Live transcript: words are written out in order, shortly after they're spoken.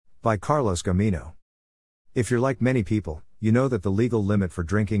By Carlos Gamino. If you're like many people, you know that the legal limit for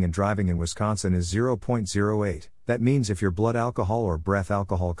drinking and driving in Wisconsin is 0.08. That means if your blood alcohol or breath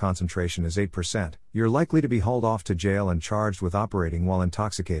alcohol concentration is 8%, you're likely to be hauled off to jail and charged with operating while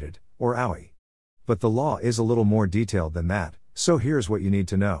intoxicated, or OUI. But the law is a little more detailed than that, so here's what you need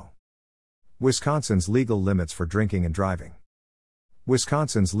to know. Wisconsin's legal limits for drinking and driving.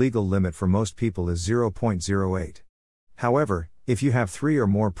 Wisconsin's legal limit for most people is 0.08. However, if you have 3 or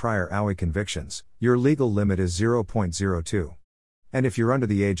more prior OUI convictions, your legal limit is 0.02. And if you're under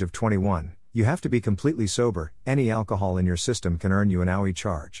the age of 21, you have to be completely sober. Any alcohol in your system can earn you an OUI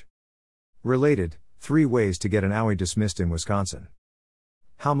charge. Related, 3 ways to get an OUI dismissed in Wisconsin.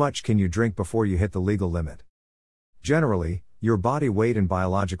 How much can you drink before you hit the legal limit? Generally, your body weight and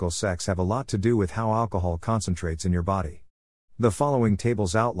biological sex have a lot to do with how alcohol concentrates in your body. The following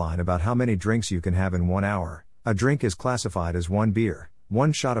tables outline about how many drinks you can have in 1 hour. A drink is classified as 1 beer,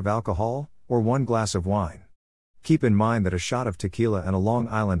 1 shot of alcohol, or 1 glass of wine. Keep in mind that a shot of tequila and a Long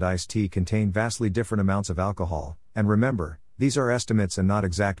Island iced tea contain vastly different amounts of alcohol, and remember, these are estimates and not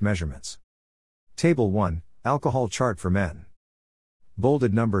exact measurements. Table 1, Alcohol Chart for Men.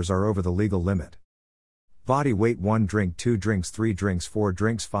 Bolded numbers are over the legal limit. Body weight: 1 drink, 2 drinks, 3 drinks, 4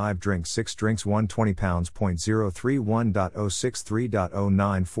 drinks, 5 drinks, 6 drinks, 120 pounds.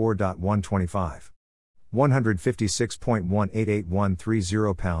 031.063.094.125.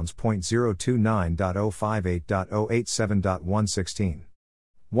 156.188130 pounds. 029.058.087.116.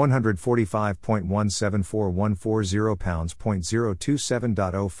 145.174140 pounds.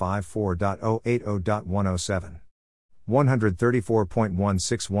 027.054.080.107.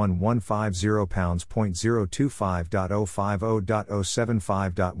 134.161150 pounds.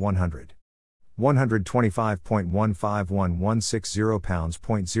 025.050.075.100. 125.151160 pounds.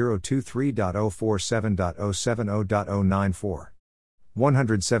 023.047.070.094.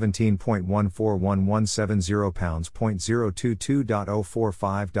 117.141170 pounds.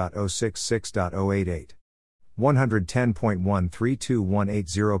 022.045.066.088.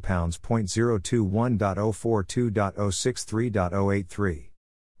 110.132180 pounds. 021.042.063.083.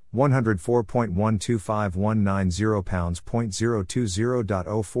 104.125190 pounds.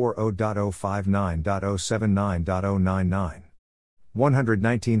 020.040.059.079.099.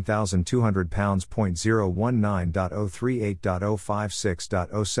 119,200 pounds.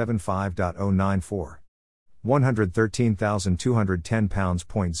 019.038.056.075.094. 113,210 pounds.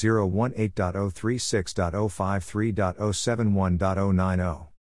 018.036.053.071.090.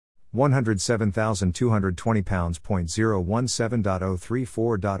 107,220 pounds.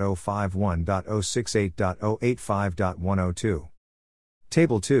 017.034.051.068.085.102.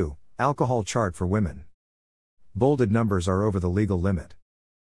 Table 2, Alcohol Chart for Women. Bolded numbers are over the legal limit.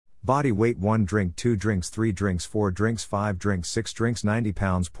 Body weight: 1 drink, 2 drinks, 3 drinks, 4 drinks, 5 drinks, 6 drinks, 90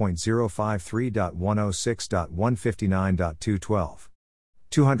 pounds. 053.106.159.212.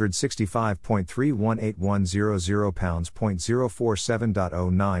 265.318100 pounds.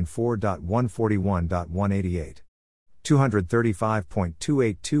 047.094.141.188.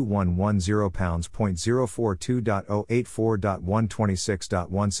 235.282110 pounds.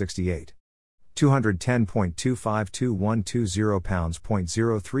 042.084.126.168. 210.252120 pounds.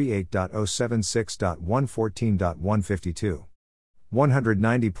 038.076.114.152.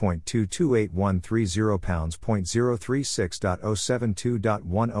 190.228130 pounds.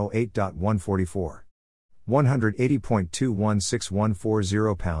 036.072.108.144.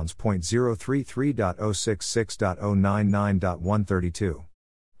 180.216140 pounds. 033.066.099.132.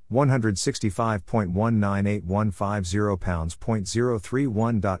 165.198150 pounds.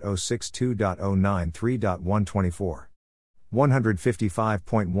 031.062.093.124.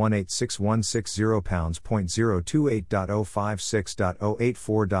 155.186160 pounds.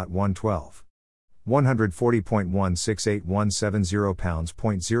 028.056.084.112. 140.168170 pounds.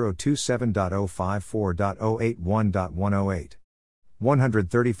 027.054.081.108.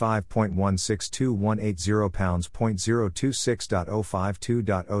 135.162180 pounds.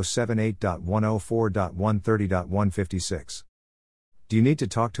 026.052.078.104.130.156. Do you need to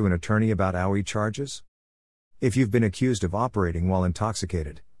talk to an attorney about OUI charges? If you've been accused of operating while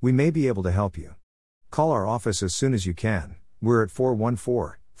intoxicated, we may be able to help you. Call our office as soon as you can. We're at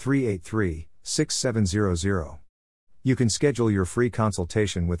 414-383-6700. You can schedule your free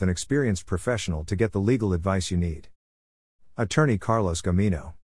consultation with an experienced professional to get the legal advice you need. Attorney Carlos Gamino.